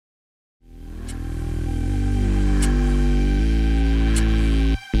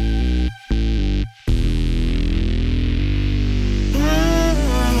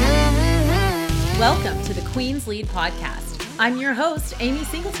Queen's Lead podcast. I'm your host, Amy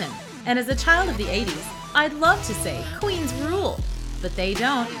Singleton, and as a child of the 80s, I'd love to say queens rule, but they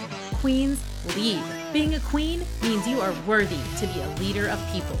don't. Queens lead. Being a queen means you are worthy to be a leader of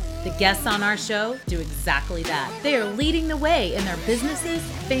people. The guests on our show do exactly that. They are leading the way in their businesses,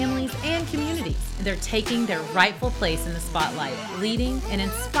 families, and communities. They're taking their rightful place in the spotlight, leading and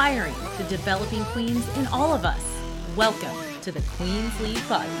inspiring the developing queens in all of us. Welcome to the Queen's Lead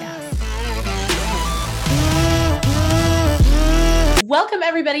podcast. Welcome,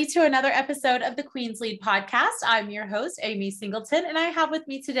 everybody, to another episode of the Queen's Lead podcast. I'm your host, Amy Singleton, and I have with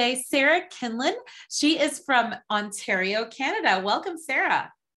me today Sarah Kinlan. She is from Ontario, Canada. Welcome,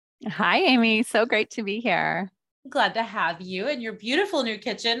 Sarah. Hi, Amy. So great to be here. Glad to have you in your beautiful new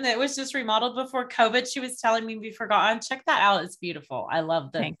kitchen that was just remodeled before COVID. She was telling me before on. Check that out. It's beautiful. I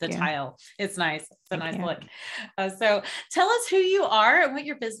love the tile. It's nice. It's a nice look. So tell us who you are and what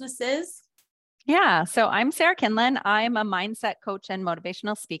your business is. Yeah. So I'm Sarah Kinlan. I'm a mindset coach and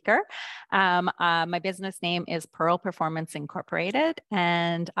motivational speaker. My business name is Pearl Performance Incorporated,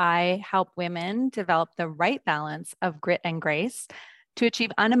 and I help women develop the right balance of grit and grace to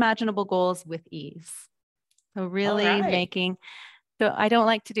achieve unimaginable goals with ease. So really so I don't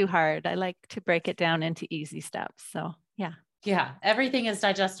like to do hard. I like to break it down into easy steps. So yeah. Yeah. Everything is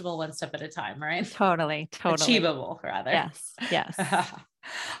digestible one step at a time, right? Totally. Achievable, rather. Yes.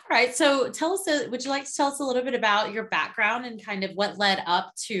 All right. So tell us, would you like to tell us a little bit about your background and kind of what led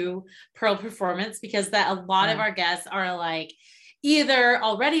up to Pearl Performance? Because that a lot of our guests are like either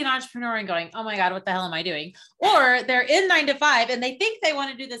already an entrepreneur and going, oh my God, what the hell am I doing? Or they're in 9 to 5 and they think they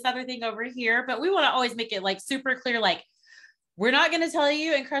want to do this other thing over here, but we want to always make it like super clear, like, we're not going to tell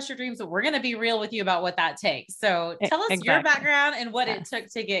you and crush your dreams, but we're going to be real with you about what that takes. So tell us your background and what it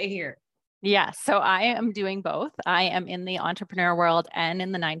took to get here. Yeah. So I am doing both. I am in the entrepreneur world and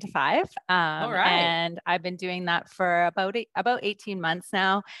in the 9 to 5. All right. And I've been doing that for about 18 months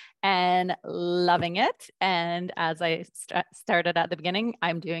now and loving it. And as I started at the beginning,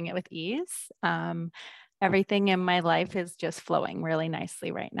 I'm doing it with ease. Everything in my life is just flowing really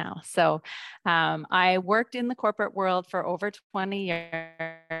nicely right now. So I worked in the corporate world for over 20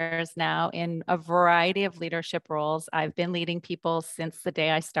 years now in a variety of leadership roles. I've been leading people since the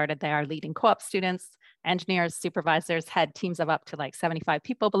day I started there, leading co-op students, engineers, supervisors, had teams of up to like 75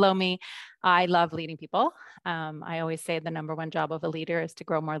 people below me. I love leading people. I always say the number one job of a leader is to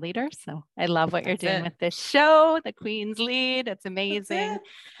grow more leaders. So I love what you're doing with this show, the Queen's Lead. It's amazing.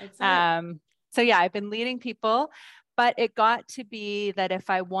 That's it. So yeah, I've been leading people, but it got to be that if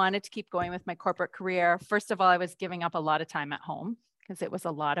I wanted to keep going with my corporate career, first of all, I was giving up a lot of time at home because it was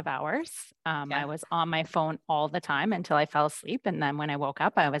a lot of hours. I was on my phone all the time until I fell asleep. And then when I woke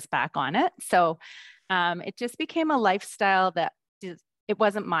up, I was back on it. So it just became a lifestyle that it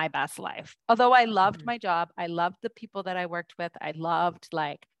wasn't my best life. Although I loved my job, I loved the people that I worked with. I loved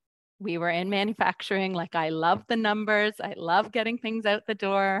we were in manufacturing. I loved the numbers. I loved getting things out the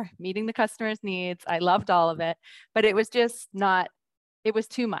door, meeting the customer's needs. I loved all of it, but it was just it was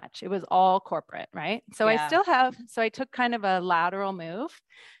too much. It was all corporate, right? So I took kind of a lateral move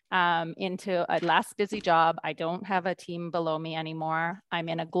into a less busy job. I don't have a team below me anymore. I'm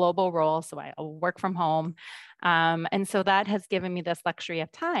in a global role, so I work from home. And so that has given me this luxury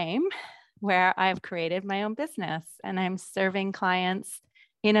of time where I've created my own business and I'm serving clients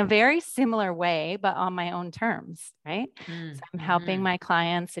in a very similar way, but on my own terms, right? So I'm helping my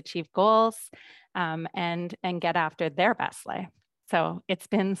clients achieve goals and get after their best life. So it's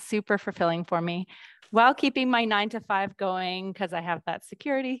been super fulfilling for me while keeping my 9 to 5 going because I have that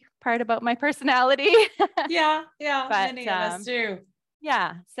security part about my personality. Yeah. Many of us do.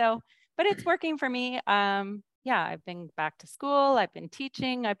 Yeah. So, but it's working for me. I've been back to school. I've been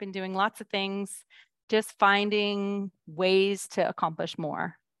teaching. I've been doing lots of things, just finding ways to accomplish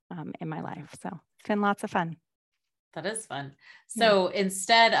more in my life. So it's been lots of fun. That is fun. So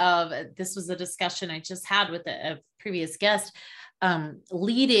instead of, this was a discussion I just had with a previous guest,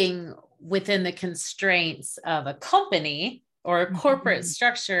 leading within the constraints of a company or a corporate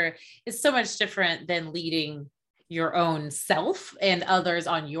structure is so much different than leading your own self and others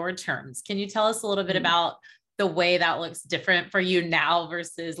on your terms. Can you tell us a little bit about the way that looks different for you now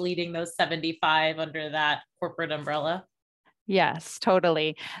versus leading those 75 under that corporate umbrella? Yes,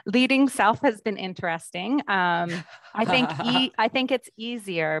 totally. Leading self has been interesting. I think it's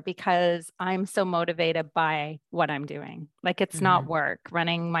easier because I'm so motivated by what I'm doing. It's not work.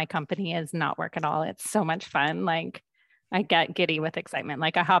 Running my company is not work at all. It's so much fun. I get giddy with excitement.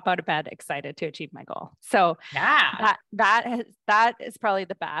 Like I hop out of bed excited to achieve my goal. So Yeah. that is probably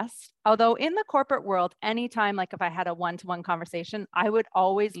the best. Although in the corporate world, anytime, like if I had a one-to-one conversation, I would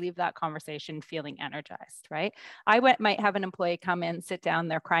always leave that conversation feeling energized, right? Might have an employee come in, sit down,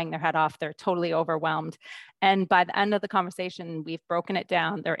 they're crying their head off, they're totally overwhelmed. And by the end of the conversation, we've broken it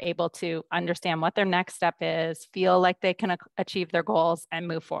down. They're able to understand what their next step is, feel like they can achieve their goals and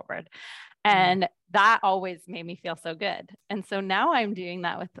move forward. And that always made me feel so good. And so now I'm doing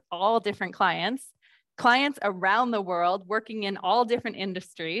that with all different clients around the world, working in all different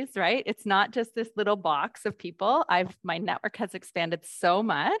industries, right? It's not just this little box of people. My network has expanded so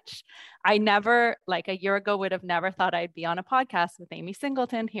much. I never, like a year ago, would have never thought I'd be on a podcast with Amy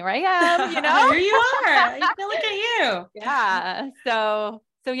Singleton. Here I am, you know? Here you are. Look at you. Yeah. So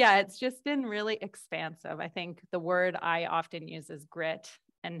yeah, it's just been really expansive. I think the word I often use is grit,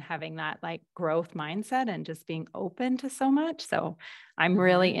 and having that like growth mindset and just being open to so much. So I'm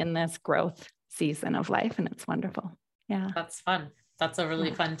really in this growth season of life, and it's wonderful. Yeah. That's fun. That's a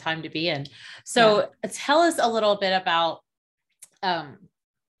really fun time to be in. So tell us a little bit about, I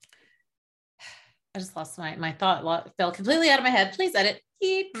just lost my thought, fell completely out of my head. Please edit.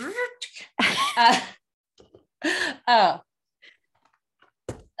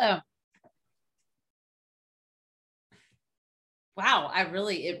 Wow.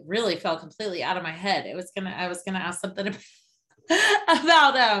 It really fell completely out of my head. I was going to ask something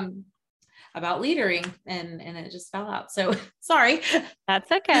about leadering and it just fell out. So sorry.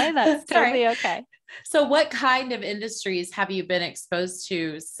 That's okay. That's totally okay. So what kind of industries have you been exposed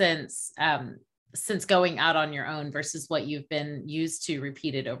to since going out on your own versus what you've been used to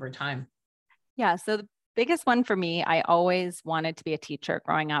repeated over time? Yeah. So the biggest one for me, I always wanted to be a teacher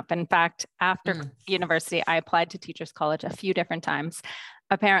growing up. In fact, after university, I applied to Teachers College a few different times.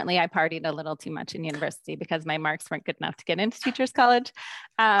 Apparently, I partied a little too much in university because my marks weren't good enough to get into Teachers College.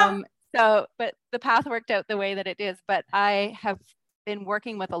 But the path worked out the way that it is. But I have been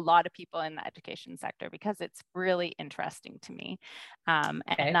working with a lot of people in the education sector because it's really interesting to me. And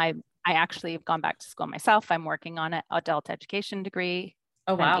I actually have gone back to school myself. I'm working on an adult education degree.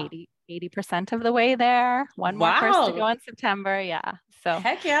 Oh, wow. 80% of the way there. One more course to go in September. Yeah. So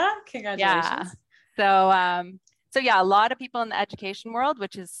heck yeah. Congratulations. Yeah. So yeah, a lot of people in the education world,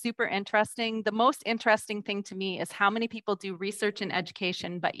 which is super interesting. The most interesting thing to me is how many people do research in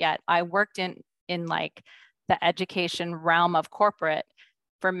education, but yet I worked in like the education realm of corporate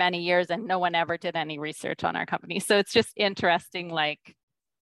for many years and no one ever did any research on our company. So it's just interesting. Like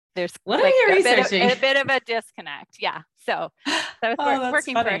there's what are you researching? A bit of a disconnect. Yeah. So I was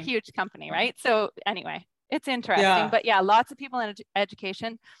working for a huge company, right? So anyway, it's interesting, but yeah, lots of people in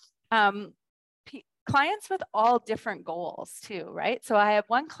education, clients with all different goals too, right? So I have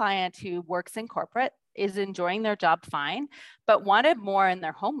one client who works in corporate, is enjoying their job fine, but wanted more in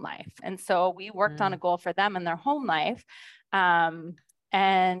their home life. And so we worked on a goal for them in their home life.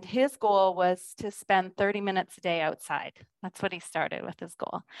 And his goal was to spend 30 minutes a day outside. That's what he started with, his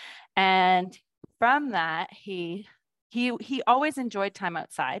goal. And from that, he always enjoyed time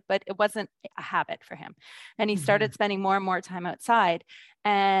outside, but it wasn't a habit for him. And he started spending more and more time outside.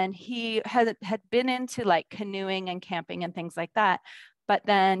 And he had been into like canoeing and camping and things like that. But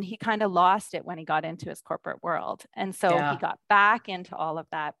then he kind of lost it when he got into his corporate world. And so he got back into all of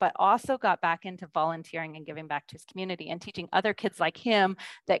that, but also got back into volunteering and giving back to his community and teaching other kids like him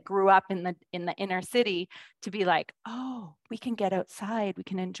that grew up in the inner city to be like, oh, we can get outside, we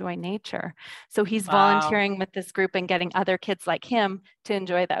can enjoy nature. So he's volunteering with this group and getting other kids like him to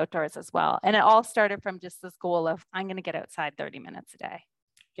enjoy the outdoors as well. And it all started from just this goal of, I'm going to get outside 30 minutes a day.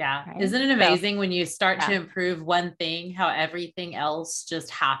 Yeah. Right? Isn't it amazing when you start to improve one thing, how everything else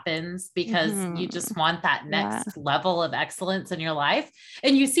just happens because you just want that next level of excellence in your life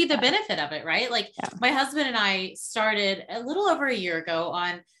and you see the benefit of it, right? Like my husband and I started a little over a year ago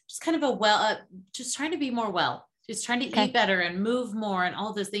on just kind of just trying to be more just trying to eat better and move more and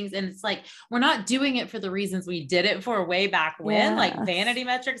all those things. And it's like, we're not doing it for the reasons we did it for way back when, like vanity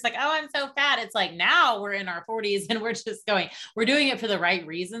metrics, like, oh, I'm so fat. It's like, now we're in our 40s and we're just we're doing it for the right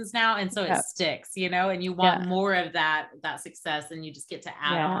reasons now. And so it sticks, and you want more of that success and you just get to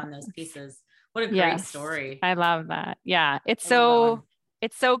add on those pieces. What a great story. I love that. Yeah. It's so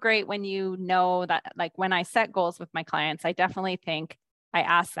great when you know that, like when I set goals with my clients, I definitely think I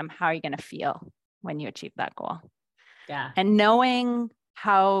ask them, how are you going to feel when you achieve that goal? Yeah. And knowing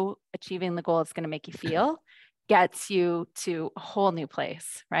how achieving the goal is going to make you feel gets you to a whole new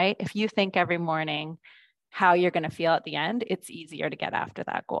place, right? If you think every morning how you're going to feel at the end, it's easier to get after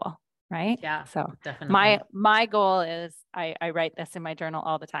that goal. right? Yeah, So definitely. my goal is, I write this in my journal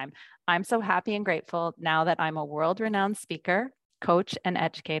all the time. I'm so happy and grateful now that I'm a world-renowned speaker, coach, and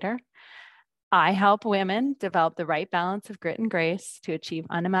educator. I help women develop the right balance of grit and grace to achieve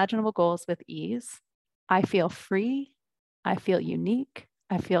unimaginable goals with ease. I feel free. I feel unique.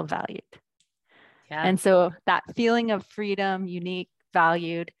 I feel valued. Yeah. And so that feeling of freedom, unique,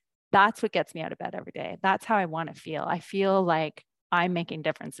 valued, that's what gets me out of bed every day. That's how I want to feel. I feel like I'm making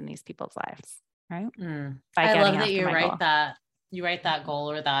difference in these people's lives, right? By I getting love that after you my write goal. that. You write that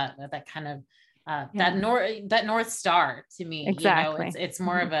goal or that kind of Yeah, that North Star to me. exactly. It's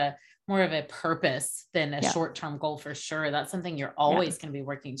more of a purpose than a Yeah, short-term goal for sure. That's something you're yeah, always going to be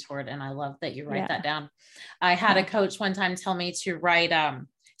working toward. And I love that you write that yeah, down. I had a yeah. coach one time tell me to write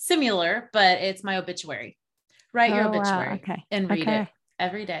similar, but it's my obituary. Write your Oh, wow. obituary Okay. and read it Okay.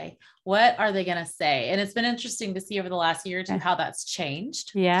 every day. What are they going to say? And it's been interesting to see over the last year or two Okay. how that's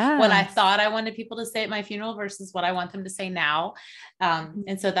changed. What I Yes. thought I wanted people to say at my funeral versus what I want them to say now.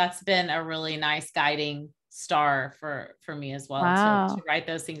 And so that's been a really nice guiding star for me as well to Wow. write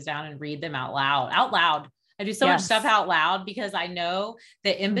those things down and read them out loud. I do so much stuff Yes. out loud because I know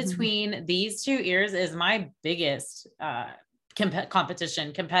that in Mhm. between these two ears is my biggest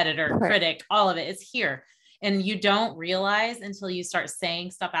competition, competitor, Right. critic, all of it is here. And you don't realize until you start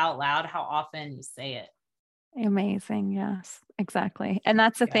saying stuff out loud how often you say it. Amazing. Yes, exactly. And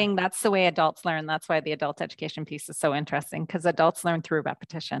that's the Yeah. thing. That's the way adults learn. That's why the adult education piece is so interesting because adults learn through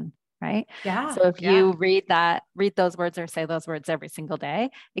repetition, right? Yeah. So if Yeah. you read those words or say those words every single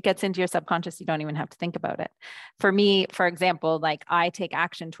day, it gets into your subconscious. You don't even have to think about it. For me, for example, like I take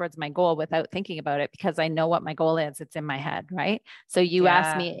action towards my goal without thinking about it because I know what my goal is. It's in my head, right? So you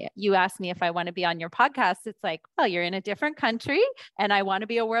ask Yeah. me if I want to be on your podcast. It's like, well, you're in a different country and I want to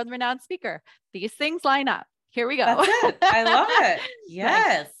be a world-renowned speaker. These things line up. Here we go. That's it. I love it. Right.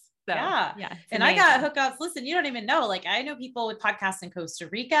 Yes. So Yeah. yeah, it's And I got amazing. houkups. Listen, you don't even know. Like I know people with podcasts in Costa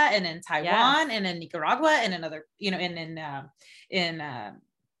Rica and in Yes. Taiwan and in Nicaragua and in other, in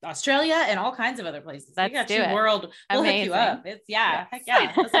Australia and all kinds of other places. We Let's got do you it. world. We'll hook you Amazing. up. It's Yes. heck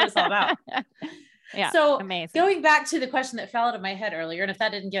yeah. That's what it's all about. Yeah. So Amazing. going back to the question that fell out of my head earlier, and if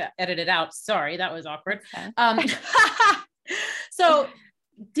that didn't get edited out, sorry, that was awkward. So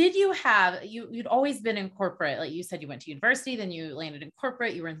did you have you'd always been in corporate, like you said, you went to university, then you landed in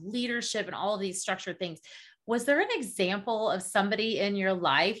corporate, you were in leadership and all of these structured things. Was there an example of somebody in your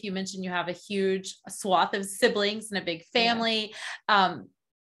life? You mentioned you have a huge swath of siblings and a big family.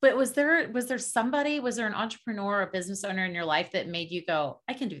 But was there an entrepreneur or business owner in your life that made you go,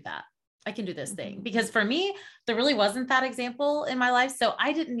 I can do that, I can do this thing? Because for me, there really wasn't that example in my life. So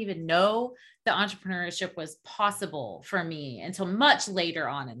I didn't even know that entrepreneurship was possible for me until much later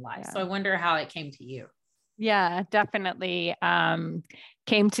on in life. Yeah. So I wonder how it came to you. Yeah, definitely.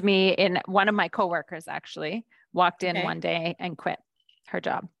 Came to me in one of my coworkers actually walked in one day and quit her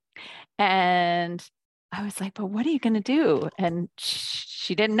job. And I was like, but what are you going to do? And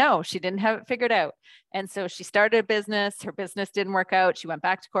she didn't know. She didn't have it figured out. And so she started a business. Her business didn't work out. She went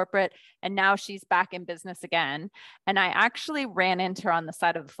back to corporate and now she's back in business again. And I actually ran into her on the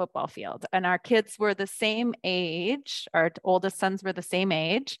side of the football field. And our kids were the same age. Our oldest sons were the same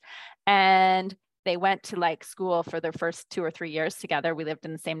age. And they went to like school for their first 2 or 3 years together. We lived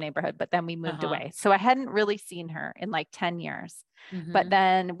in the same neighborhood, but then we moved away. So I hadn't really seen her in like 10 years. But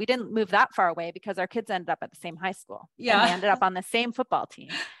then we didn't move that far away because our kids ended up at the same high school. Yeah. And they ended up on the same football team.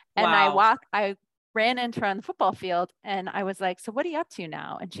 And Wow. I ran into her on the football field and I was like, so what are you up to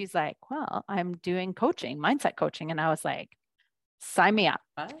now? And she's like, well, I'm doing coaching, mindset coaching. And I was like, sign me up.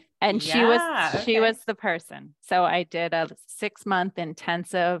 And she was the person. So I did a 6-month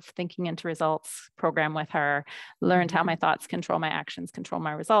intensive thinking into results program with her, learned how my thoughts control my actions, control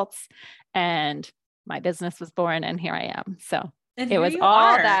my results. And my business was born and here I am. So and it was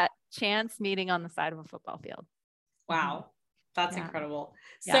all that chance meeting on the side of a football field. Wow. That's incredible.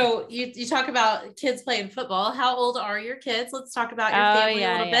 Yeah. So you talk about kids playing football. How old are your kids? Let's talk about your family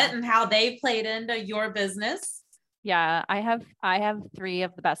a little bit and how they played into your business. Yeah, I have 3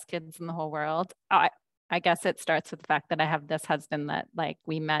 of the best kids in the whole world. I guess it starts with the fact that I have this husband that like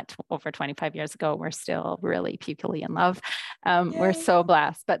we met over 25 years ago. We're still really peacefully in love. We're so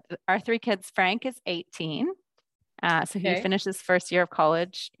blessed. But our 3 kids, Frank is 18. So he finished his first year of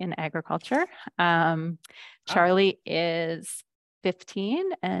college in agriculture. Charlie is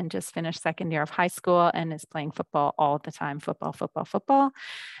 15 and just finished second year of high school and is playing football all the time. Football.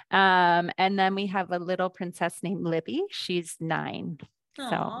 And then we have a little princess named Libby. She's 9.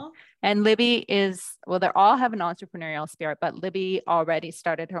 So, and Libby they all have an entrepreneurial spirit, but Libby already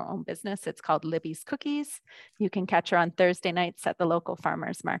started her own business. It's called Libby's Cookies. You can catch her on Thursday nights at the local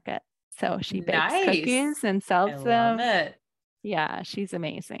farmers market. So she bakes Nice. cookies and sells I them. love it. Yeah, she's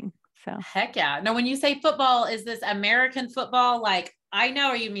amazing. So heck yeah. Now, when you say football, is this American football? Like, I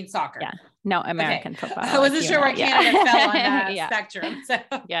know, or you mean soccer? yeah, no, American football. I wasn't sure where Canada fell on that yeah. spectrum. So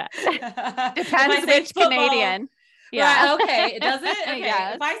yeah, depends which football, Canadian. Yeah. Right, okay. Does it? Okay.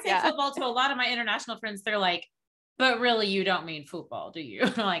 Yes, if I say football to a lot of my international friends, they're like, but really, you don't mean football, do you?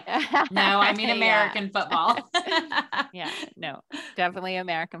 I'm like, no, I mean American football. Yeah, no, definitely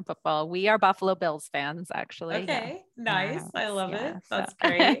American football. We are Buffalo Bills fans, actually. Okay, nice. I love it. That's so.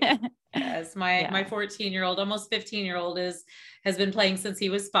 great. Yes, my 14-year-old, almost 15-year-old has been playing since he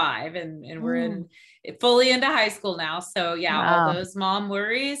was 5, and we're fully into high school now. So yeah, Wow. all those mom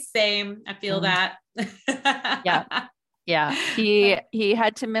worries, same. I feel that. Yeah. He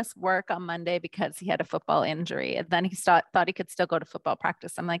had to miss work on Monday because he had a football injury, and then he thought he could still go to football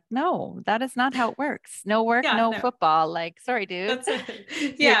practice. I'm like, no, that is not how it works. No work, no football. Like, sorry, dude.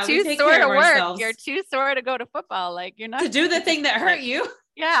 Yeah, you're too sore to work. You're too sore to go to football. Like, you're not to do the thing that hurt you.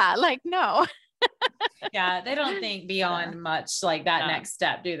 Yeah, like no. Yeah, they don't think beyond much like that next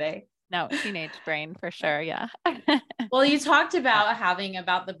step, do they? No, teenage brain for sure. Yeah. Well, you talked about having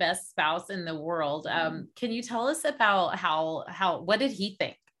about the best spouse in the world. Can you tell us about what did he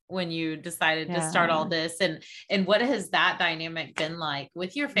think when you decided to start all this, and what has that dynamic been like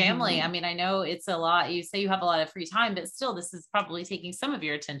with your family? I mean, I know it's a lot. You say you have a lot of free time, but still, this is probably taking some of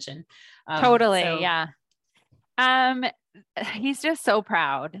your attention. Totally. Yeah. He's just so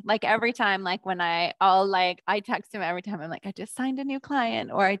proud. Like every time, like when I text him every time. I'm like, I just signed a new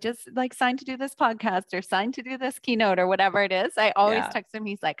client, or I just like signed to do this podcast, or signed to do this keynote, or whatever it is. I always text him.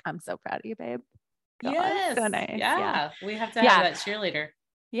 He's like, I'm so proud of you, babe. God, yes. So nice. Yeah. We have to have that cheerleader.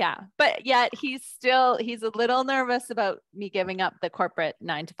 Yeah. But yet he's a little nervous about me giving up the corporate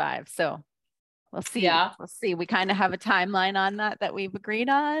 9 to 5. So we'll see. Yeah. We'll see. We kind of have a timeline on that we've agreed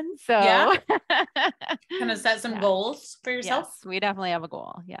on. So kind of set some goals for yourself. Yes, we definitely have a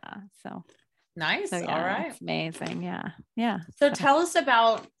goal. Yeah. So nice. All right. It's amazing. Yeah. Yeah. So tell us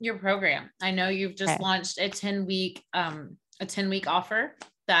about your program. I know you've just launched a 10-week offer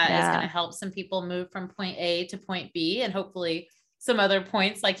that is going to help some people move from point A to point B, and hopefully some other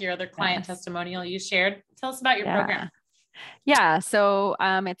points like your other client testimonial you shared. Tell us about your program. Yeah. So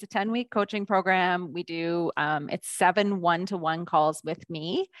it's a 10-week coaching program. We do, it's 7 1-to-1 calls with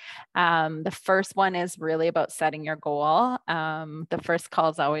me. The first one is really about setting your goal. The first call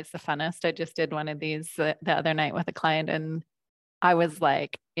is always the funnest. I just did one of these the other night with a client, and I was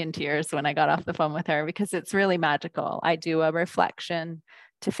like in tears when I got off the phone with her, because it's really magical. I do a reflection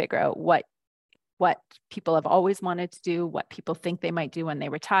to figure out what people have always wanted to do, what people think they might do when they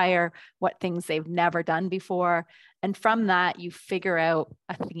retire, what things they've never done before. And from that, you figure out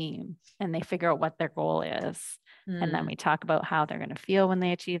a theme, and they figure out what their goal is. And then we talk about how they're going to feel when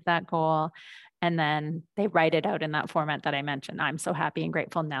they achieve that goal. And then they write it out in that format that I mentioned. I'm so happy and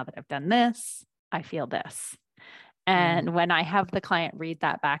grateful now that I've done this. I feel this. And when I have the client read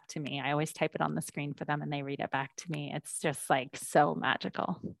that back to me, I always type it on the screen for them and they read it back to me. It's just like so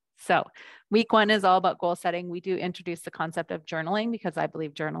magical. So week 1 is all about goal setting. We do introduce the concept of journaling, because I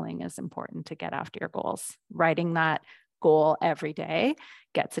believe journaling is important to get after your goals. Writing that goal every day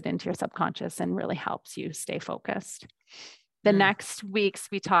gets it into your subconscious and really helps you stay focused. The next weeks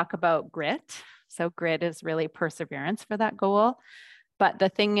we talk about grit. So grit is really perseverance for that goal. But the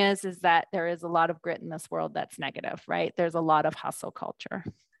thing is that there is a lot of grit in this world that's negative, right? There's a lot of hustle culture,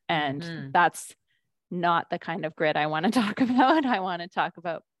 and that's not the kind of grit I want to talk about. I want to talk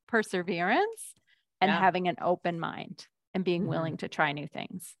about perseverance and having an open mind and being willing to try new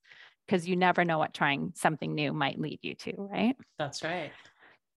things, because you never know what trying something new might lead you to, right? That's right.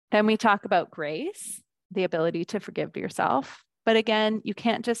 Then we talk about grace, the ability to forgive yourself. But again, you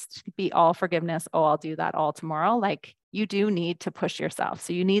can't just be all forgiveness. Oh, I'll do that all tomorrow. Like, you do need to push yourself.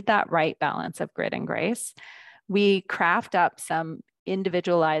 So you need that right balance of grit and grace. We craft up some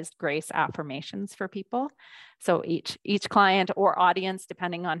individualized grace affirmations for people. So each client or audience,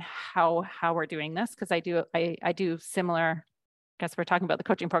 depending on how we're doing this, because I do similar, I guess we're talking about the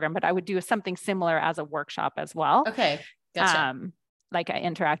coaching program, but I would do something similar as a workshop as well. Okay. Gotcha. Like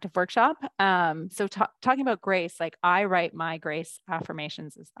an interactive workshop. So talking about grace, like I write my grace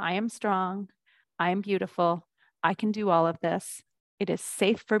affirmations as I am strong, I am beautiful, I can do all of this. It is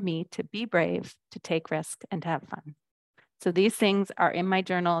safe for me to be brave, to take risks, and to have fun. So these things are in my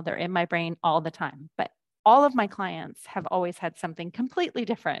journal. They're in my brain all the time. But all of my clients have always had something completely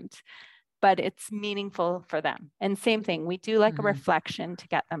different, but it's meaningful for them. And same thing, we do like a reflection to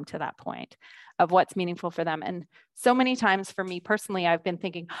get them to that point of what's meaningful for them. And so many times for me personally, I've been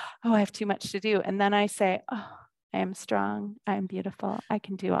thinking, oh, I have too much to do. And then I say, oh, I am strong. I am beautiful. I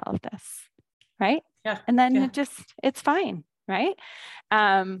can do all of this. Right. Yeah. And then Yeah. it's fine. Right.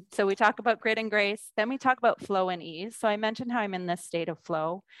 So we talk about grit and grace. Then we talk about flow and ease. So I mentioned how I'm in this state of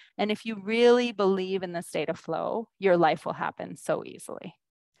flow. And if you really believe in the state of flow, your life will happen so easily.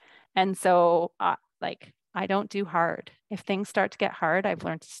 And so I don't do hard. If things start to get hard, I've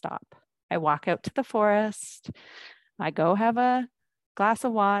learned to stop. I walk out to the forest. I go have a glass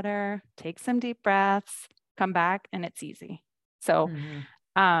of water, take some deep breaths, come back, and it's easy. So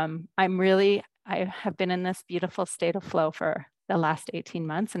I have been in this beautiful state of flow for the last 18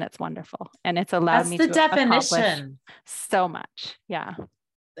 months, and it's wonderful. And it's allowed me to accomplish so much. Yeah.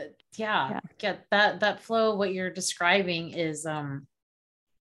 Yeah. That flow, what you're describing is,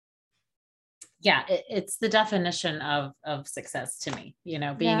 it's the definition of success to me,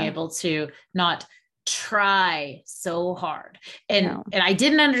 being able to not try so hard. And I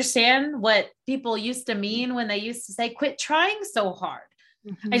didn't understand what people used to mean when they used to say, quit trying so hard.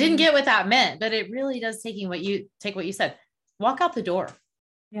 I didn't get what that meant, but it really does take what you said, walk out the door,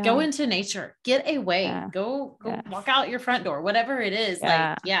 go into nature, get away, go walk out your front door, whatever it is.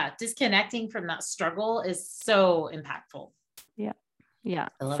 Disconnecting from that struggle is so impactful. Yeah.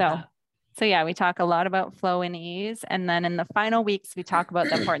 I love that. So we talk a lot about flow and ease. And then in the final weeks, we talk about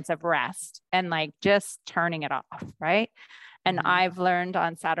the importance of rest and just turning it off. Right. And I've learned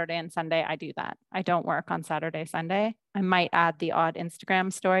on Saturday and Sunday, I do that. I don't work on Saturday, Sunday. I might add the odd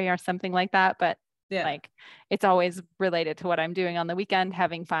Instagram story or something like that, but it's always related to what I'm doing on the weekend,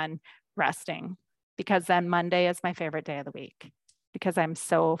 having fun, resting, because then Monday is my favorite day of the week because I'm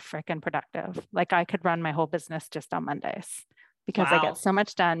so freaking productive. I could run my whole business just on Mondays because I get so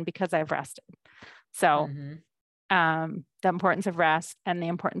much done because I've rested. So the importance of rest and the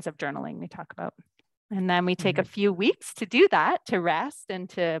importance of journaling we talk about. And then we take a few weeks to do that, to rest and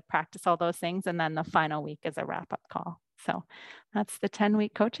to practice all those things. And then the final week is a wrap-up call. So that's the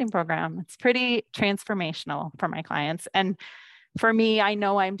 10-week coaching program. It's pretty transformational for my clients. And for me, I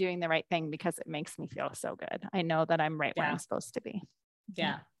know I'm doing the right thing because it makes me feel so good. I know that I'm right where I'm supposed to be.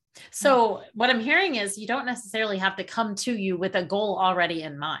 Yeah. So what I'm hearing is you don't necessarily have to come to you with a goal already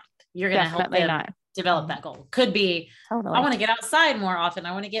in mind. You're going to help them develop that goal. Could be, I want to get outside more often.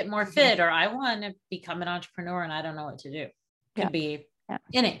 I want to get more fit, or I want to become an entrepreneur and I don't know what to do. Could be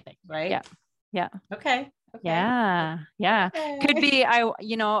anything, right? Yeah. Okay. Yeah. Okay. Could be,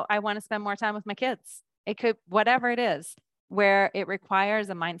 I want to spend more time with my kids. It could, whatever it is, where it requires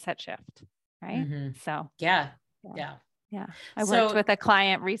a mindset shift. Right. So yeah. I worked with a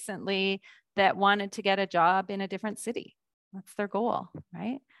client recently that wanted to get a job in a different city. That's their goal,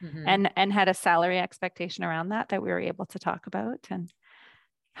 right? And had a salary expectation around that we were able to talk about and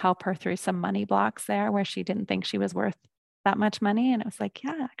help her through some money blocks there where she didn't think she was worth that much money. And it was like,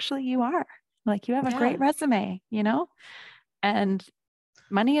 yeah, actually you are. You have a great resume, and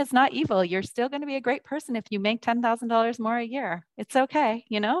money is not evil. You're still going to be a great person if you make $10,000 more a year. It's okay,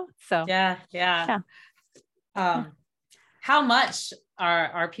 So how much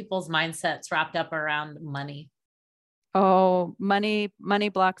are people's mindsets wrapped up around money? Oh, money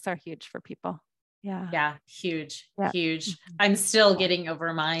blocks are huge for people. Yeah. Huge. I'm still getting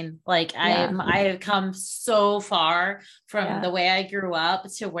over mine. I have come so far from the way I grew up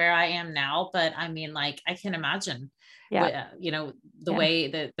to where I am now. But I mean, I can imagine, the way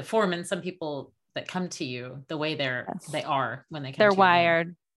that the foreman, some people that come to you, the way they are when they come they're to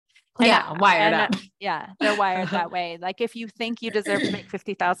wired. You. Wired up. They're wired that way. If you think you deserve to make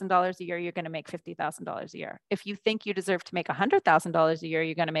 $50,000 a year, you're going to make $50,000 a year. If you think you deserve to make $100,000 a year,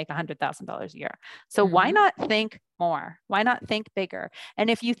 you're going to make $100,000 a year. So why not think more? Why not think bigger? And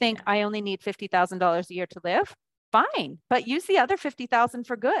if you think I only need $50,000 a year to live, fine, but use the other 50,000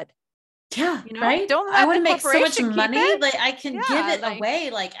 for good. Yeah. Right. I want to make so much money. I can give it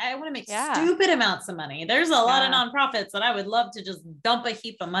away. I want to make stupid amounts of money. There's a lot of nonprofits that I would love to just dump a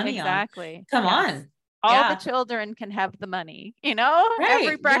heap of money on. Come on. All the children can have the money,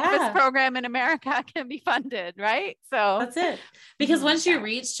 every breakfast program in America can be funded. Right. So that's it. Because once you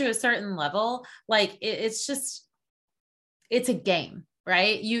reach to a certain level, it's a game.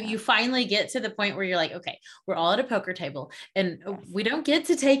 Right. You finally get to the point where you're like, okay, we're all at a poker table and we don't get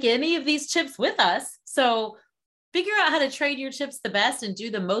to take any of these chips with us. So figure out how to trade your chips the best and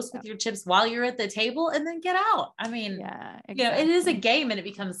do the most with your chips while you're at the table and then get out. I mean, it is a game and it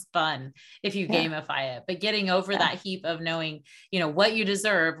becomes fun if you gamify it, but getting over that heap of knowing, what you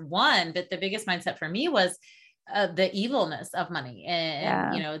deserve, but the biggest mindset for me was the evilness of money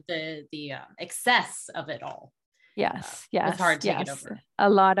and the excess of it all. Yes. It's hard to get over. A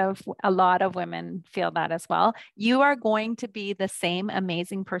lot of women feel that as well. You are going to be the same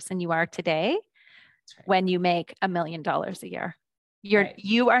amazing person you are today when you make $1 million a year.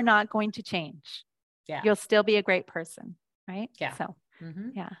 You are not going to change. Yeah. You'll still be a great person. Right. Yeah. So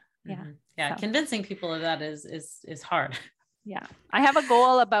Yeah. So. Convincing people of that is hard. Yeah. I have a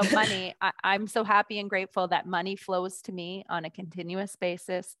goal about money. I'm so happy and grateful that money flows to me on a continuous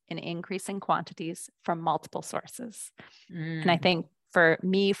basis in increasing quantities from multiple sources. And I think for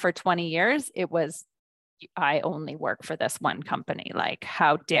me, for 20 years, it was, I only work for this one company. Like,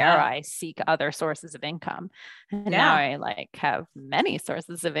 how dare I seek other sources of income? And now I like have many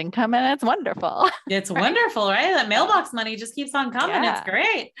sources of income, and it's wonderful. It's wonderful, right? That mailbox money just keeps on coming. It's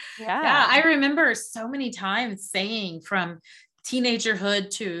great. Yeah. I remember so many times saying from teenagerhood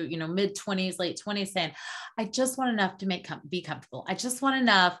to, mid 20s, late 20s, saying, I just want enough to be comfortable. I just want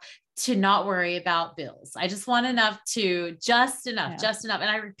enough to not worry about bills. I just want enough to just enough. And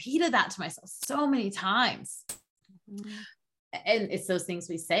I repeated that to myself so many times. And it's those things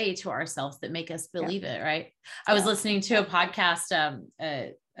we say to ourselves that make us believe it. Right. I was listening to a podcast.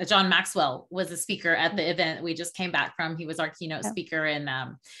 John Maxwell was a speaker at the event we just came back from. He was our keynote speaker and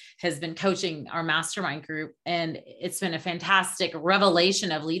has been coaching our mastermind group. And it's been a fantastic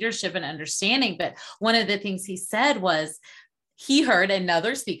revelation of leadership and understanding. But one of the things he said was, he heard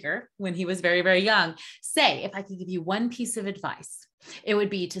another speaker when he was very, very young say, if I could give you one piece of advice, it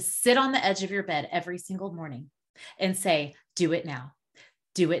would be to sit on the edge of your bed every single morning and say, do it now,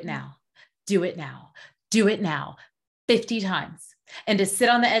 do it now, do it now, do it now, 50 times. And to sit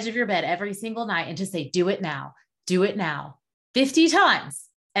on the edge of your bed every single night and to say, do it now, 50 times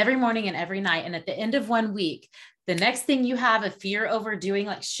every morning and every night. And at the end of 1 week, the next thing you have a fear over doing,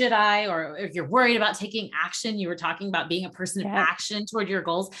 like, should I, or if you're worried about taking action, you were talking about being a person of action toward your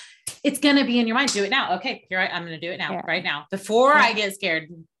goals. It's going to be in your mind. Do it now. Okay. I'm going to do it now, right now, before I get scared,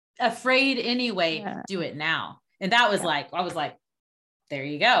 afraid anyway, do it now. And that was I was like, there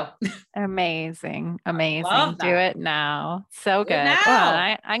you go. Amazing. Do it now. So good.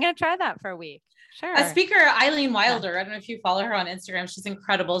 Well, I'm going to try that for a week. Sure. A speaker, Eileen Wilder, I don't know if you follow her on Instagram. She's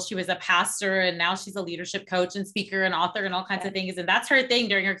incredible. She was a pastor and now she's a leadership coach and speaker and author and all kinds of things. And that's her thing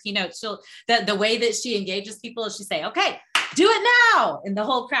during her keynote. The way that she engages people is she say, okay, do it now. And the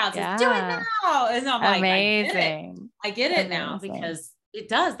whole crowd says, do it now. And I'm like, amazing. I get it now, because it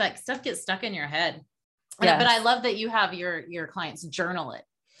does, like, stuff gets stuck in your head. Yes. But I love that you have your clients journal it.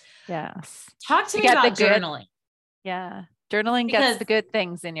 Yes. Talk to me about journaling. Journaling gets the good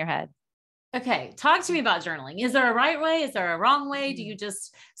things in your head. Okay. Talk to me about journaling. Is there a right way? Is there a wrong way? Do you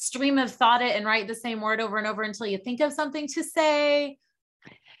just stream of thought it and write the same word over and over until you think of something to say?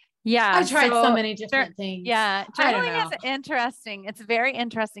 Yeah. I've tried so many different things. Yeah. Journaling is interesting. It's a very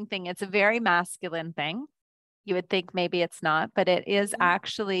interesting thing. It's a very masculine thing. You would think maybe it's not, but it is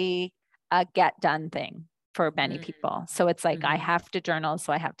actually a get done thing for many people. So it's like, I have to journal,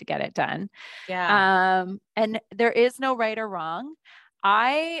 so I have to get it done. Yeah. And there is no right or wrong.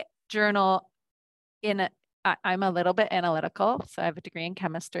 I journal I'm a little bit analytical. So I have a degree in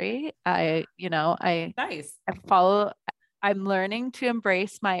chemistry. Nice. I'm learning to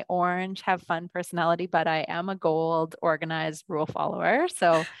embrace my orange, have fun personality, but I am a gold, organized rule follower.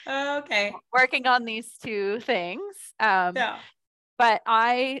 So working on these two things. But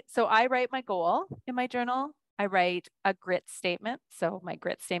I write my goal in my journal. I write a grit statement. So my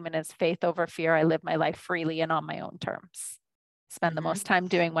grit statement is faith over fear. I live my life freely and on my own terms. Spend the most time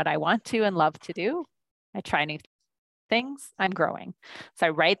doing what I want to and love to do. I try new things. I'm growing. So I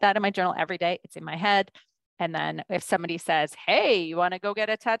write that in my journal every day. It's in my head. And then if somebody says, hey, you want to go get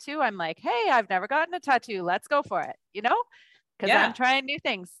a tattoo? I'm like, hey, I've never gotten a tattoo. Let's go for it. Because I'm trying new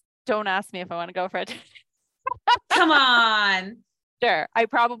things. Don't ask me if I want to go for it. Come on. Sure. I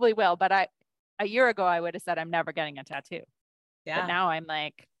probably will. But a year ago, I would have said, I'm never getting a tattoo. Yeah. But now I'm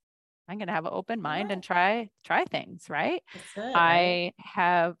like, I'm going to have an open mind and try things. Right. That's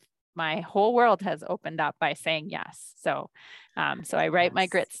it, my whole world has opened up by saying yes. So I write my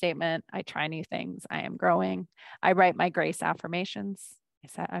grit statement. I try new things. I am growing. I write my grace affirmations.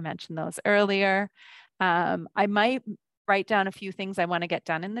 I mentioned those earlier. I might write down a few things I want to get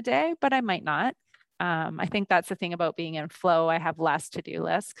done in the day, but I might not. I think that's the thing about being in flow. I have less to-do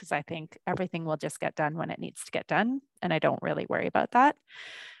lists because I think everything will just get done when it needs to get done. And I don't really worry about that.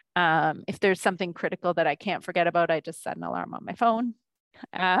 If there's something critical that I can't forget about, I just set an alarm on my phone.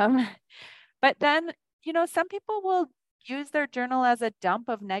 But then, some people will use their journal as a dump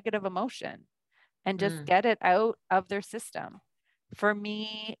of negative emotion and just get it out of their system. For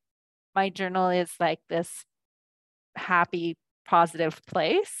me, my journal is like this happy positive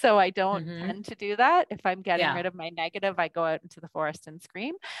place. So I don't Mm-hmm. tend to do that. If I'm getting Yeah. rid of my negative, I go out into the forest and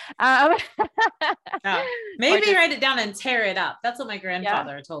scream. Um, Yeah. or Maybe just, write it down and tear it up. That's what my yeah,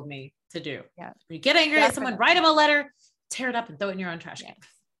 grandfather told me to do. yeah, When you get angry at someone, write definitely. them a letter, tear it up and throw it in your own trash can.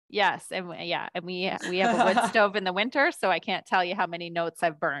 Yes. Yes. And yeah. And we have a wood stove in the winter. So I can't tell you how many notes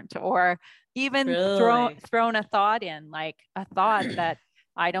I've burnt, or even Really? thrown a thought in, like a thought that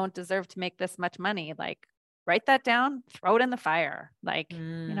I don't deserve to make this much money. Like, write that down, throw it in the fire, like,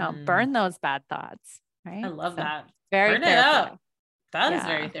 Mm, burn those bad thoughts. I Right. love So that. very Burn it therapeutic. up. That is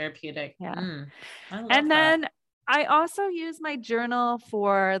very Yeah. therapeutic. Yeah. I love And that. then I also use my journal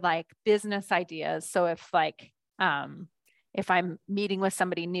for like business ideas. So if I'm meeting with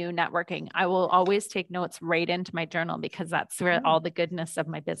somebody new, networking, I will always take notes right into my journal, because that's where all the goodness of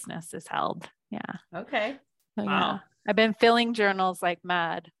my business is held. Yeah. Okay. So yeah, Wow. I've been filling journals like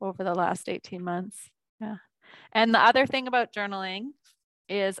mad over the last 18 months. Yeah. And the other thing about journaling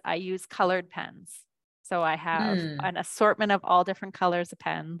is I use colored pens. So I have Mm. an assortment of all different colors of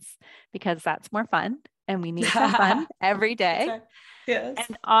pens, because that's more fun, and we need some fun every day. Right. Yes.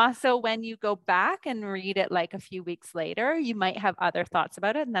 And also, when you go back and read it like a few weeks later, you might have other thoughts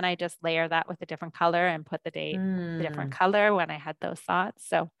about it. And then I just layer that with a different color and put the date, the different color when I had those thoughts.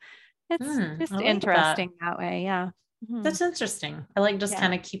 So it's I just like that. interesting that way. Yeah. Mhm. That's interesting. I like just Yeah.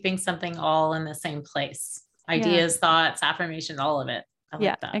 kind of keeping something all in the same place. Yeah. Ideas, thoughts, affirmations, all of it. I Yeah.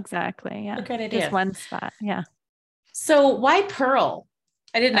 like that. Exactly. It's a Yeah. great Just idea. one spot. Yeah. So why Pearl?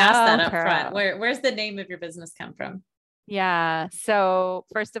 I didn't ask that Oh, up front. pearl. Where's the name of your business come from? Yeah. So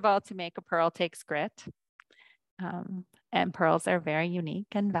first of all, to make a pearl takes grit. Um, and pearls are very unique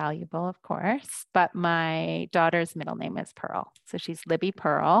and valuable, of course. But my daughter's middle name is Pearl. So she's Libby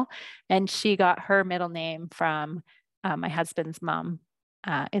Pearl. And she got her middle name from my husband's mom.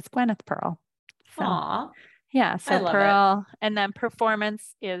 It's Gwyneth Pearl. So Aw, yeah. I So love it. Pearl. And then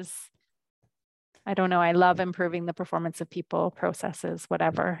performance is, I don't know, I love improving the performance of people, processes,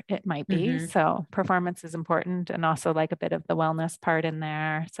 whatever it might be. Mm-hmm. So performance is important, and also like a bit of the wellness part in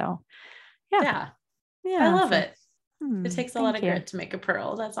there. So yeah. Yeah, I Yeah. love So it. It takes a lot thank of you. grit to make a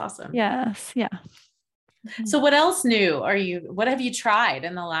pearl. That's awesome. Yes. Yeah. Mhm. So what else new what have you tried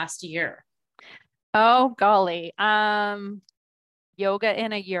in the last year? Oh, golly. Yoga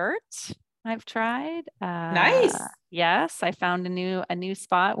in a yurt. I've tried. Nice. Yes, I found a new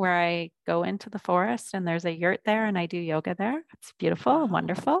spot where I go into the forest, and there's a yurt there, and I do yoga there. It's beautiful and Wow.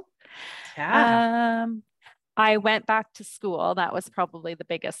 wonderful. Yeah. Um, I went back to school. That was probably the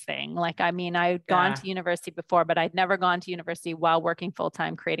biggest thing. Like, I mean, I'd gone Yeah. to university before, but I'd never gone to university while working full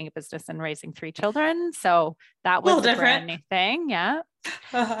time, creating a business and raising three children. So that A little was a different. brand new thing. Yeah.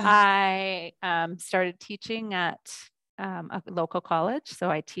 I started teaching at a local college. So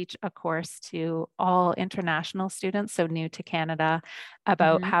I teach a course to all international students, so new to Canada,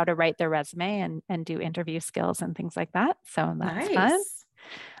 about Mhm. how to write their resume and do interview skills and things like that. So that's fun. Nice.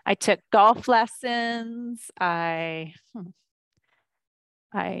 I took golf lessons. I,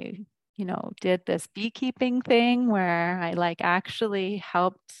 did this beekeeping thing where I like actually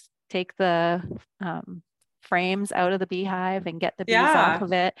helped take the frames out of the beehive and get the bees off Yeah.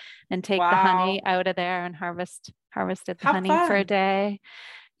 of it, and take the honey Wow. out of there and harvested the How honey for a fun. day.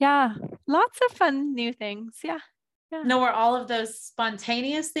 Yeah, lots of fun new things. Yeah. Yeah. No, were all of those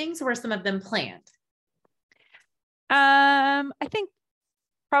spontaneous things or were some of them planned? I think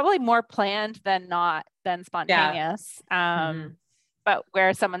probably more planned than Yeah. spontaneous. Mhm. But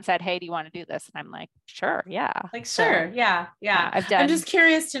where someone said, "Hey, do you want to do this?" And I'm like, "Sure, yeah." Like, So sure. Yeah. yeah, Yeah. I've I'm done. just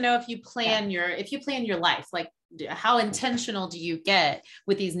curious to know Yeah, if you plan your life, like how intentional do you get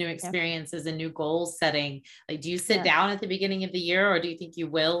with these new yeah, experiences and new goal setting? Like, do you sit yeah, down at the beginning of the year or do you think you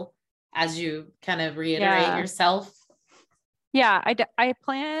will as you kind of reiterate yeah, yourself? yeah. I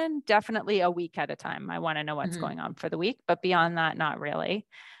plan definitely a week at a time. I want to know what's Mhm. going on for the week, but beyond that, not really.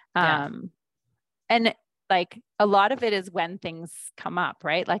 Yeah. Um, and like a lot of it is when things come up,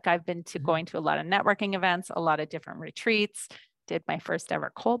 right? Like I've been to Mhm. going to a lot of networking events, a lot of different retreats. Did my first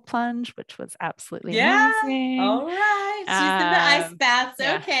ever cold plunge, which was absolutely Yeah. amazing. All right. She's in the ice baths.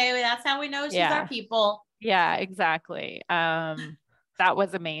 Yeah, Okay. Well, that's how we know she's our yeah, people. yeah, exactly. That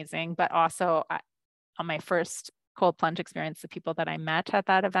was amazing. But also on my first cold plunge experience, the people that I met at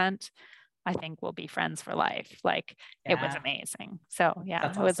that event, I think will be friends for life. Like it was Yeah. amazing. So yeah,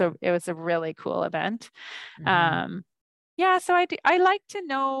 That's awesome. it was a really cool event. Mhm. Um, yeah, so I like to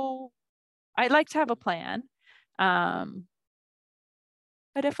know, I like to have a plan. Um,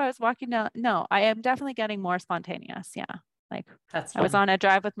 but if I was walking down, no, I am definitely getting more spontaneous. Yeah. Like That's I was fun. on a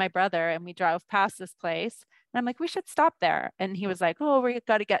drive with my brother, and we drove past this place, and I'm like, we should stop there. And he was like, oh, we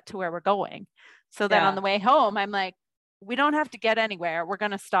got to get to where we're going. So then on Yeah. the way home, I'm like, we don't have to get anywhere. We're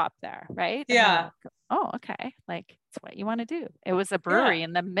going to stop there. Right. Yeah. Like, oh, okay. Like it's what you want to do. It was a brewery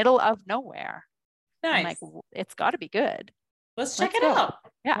in the middle of nowhere. Nice. I'm like, it's got to be good. Let's check it out.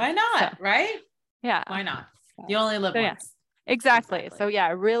 Yeah. Why not? So, right. Yeah. Why not? You only live once. Yeah. Exactly. So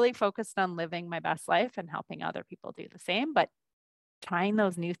yeah, really focused on living my best life and helping other people do the same. But trying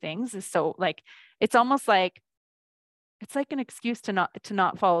those new things is so like, it's almost like, it's like an excuse to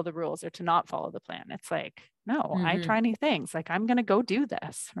not follow the rules or to not follow the plan. It's like, no, I try new things. Like I'm going to go do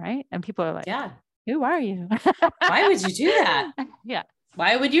this. Right. And people are like, yeah, who are you? Why would you do that? Yeah.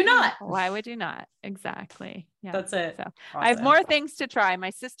 Why would you not? Why would you not? Exactly. Yeah. That's it. So awesome. I have more things to try. My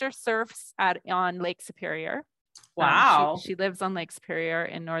sister surfs on Lake Superior. Wow. She lives on Lake Superior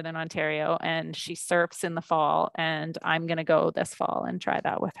in Northern Ontario, and she surfs in the fall, and I'm going to go this fall and try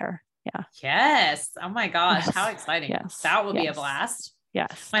that with her. Yeah. Yes. Oh my gosh. Yes. How exciting. Yes. That will be a blast.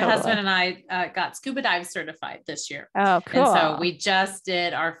 Yes. My husband and I got scuba dive certified this year. Oh, cool. And so we just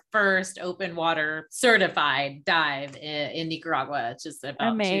did our first open water certified dive in Nicaragua, just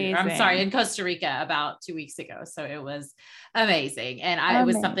about in Costa Rica about 2 weeks ago. So it was amazing. And it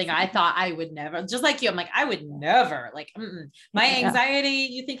was something I thought I would never, just like you, I'm like, I would never my anxiety.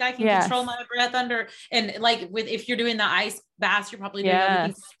 You think I can control my breath under, and like if you're doing the ice baths, you're probably doing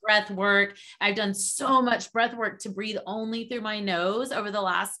everything breath work. I've done so much breath work to breathe only through my nose over the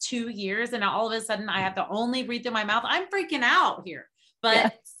last 2 years. And now all of a sudden I have to only breathe through my mouth. I'm freaking out here,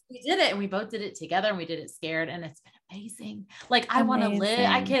 but we did it, and we both did it together, and we did it scared. And it's been amazing. Like I want to live.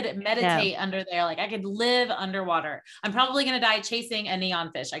 I could meditate under there. Like I could live underwater. I'm probably going to die chasing a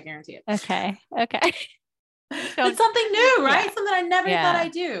neon fish. I guarantee it. Okay. It's something new, right? Something I never thought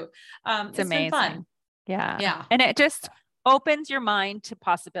I'd do. It's amazing. been fun. Yeah. And it just opens your mind to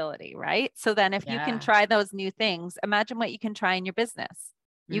possibility, right? So then if you can try those new things, imagine what you can try in your business.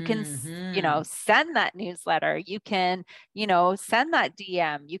 You can, send that newsletter. You can, send that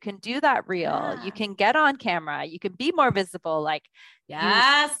DM. You can do that reel. You can get on camera. You can be more visible. Like,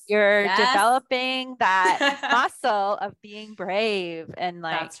 you're developing that muscle of being brave and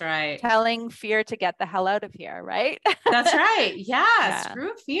like that's right. telling fear to get the hell out of here. Right. That's right. Yeah.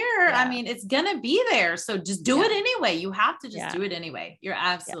 Screw fear. I mean, it's going to be there. So just do it anyway. You have to just do it anyway. You're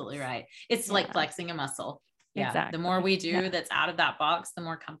absolutely right. It's like flexing a muscle. Yeah. Exactly. The more we do that's out of that box, the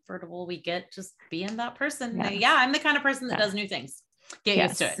more comfortable we get just being that person. Yeah. I'm the kind of person that does new things. Get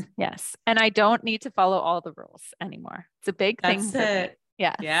used to it. Yes. And I don't need to follow all the rules anymore. It's a big thing. That's it.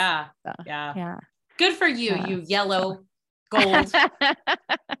 Yeah. Yeah. So, yeah. Good for you, you yellow gold.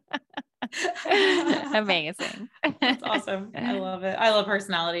 Amazing. That's awesome. I love it. I love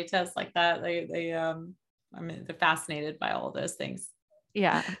personality tests like that. They're fascinated by all of those things.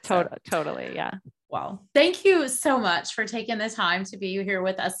 Yeah, totally. Yeah. Wow. Thank you so much for taking the time to be here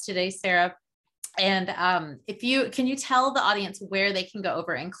with us today, Sarah. And can you tell the audience where they can go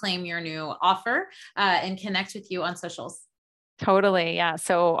over and claim your new offer and connect with you on socials? Totally. Yeah.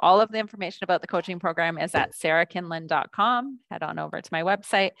 So all of the information about the coaching program is at sarahkinlan.com. Head on over to my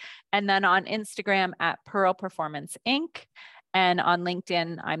website. And then on Instagram at Pearl Performance Inc. And on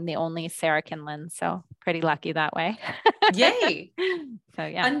LinkedIn, I'm the only Sarah Kinlan. So pretty lucky that way. Yay. So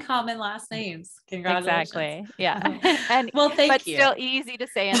yeah. Uncommon last names. Congratulations. Exactly. Yeah. And thank you. Still easy to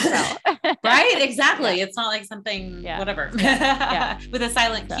say and spell. Right. Exactly. It's not like something, whatever, with a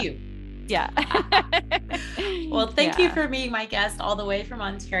silent Q. Yeah. Well, thank you for being my guest all the way from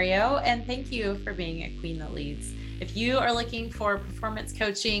Ontario. And thank you for being a queen that leads. If you are looking for performance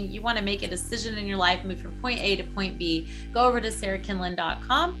coaching, you want to make a decision in your life, move from point A to point B, go over to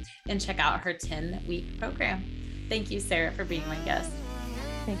sarahkinlan.com and check out her 10-week program. Thank you, Sarah, for being my guest.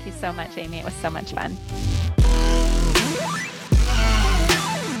 Thank you so much, Amy. It was so much fun.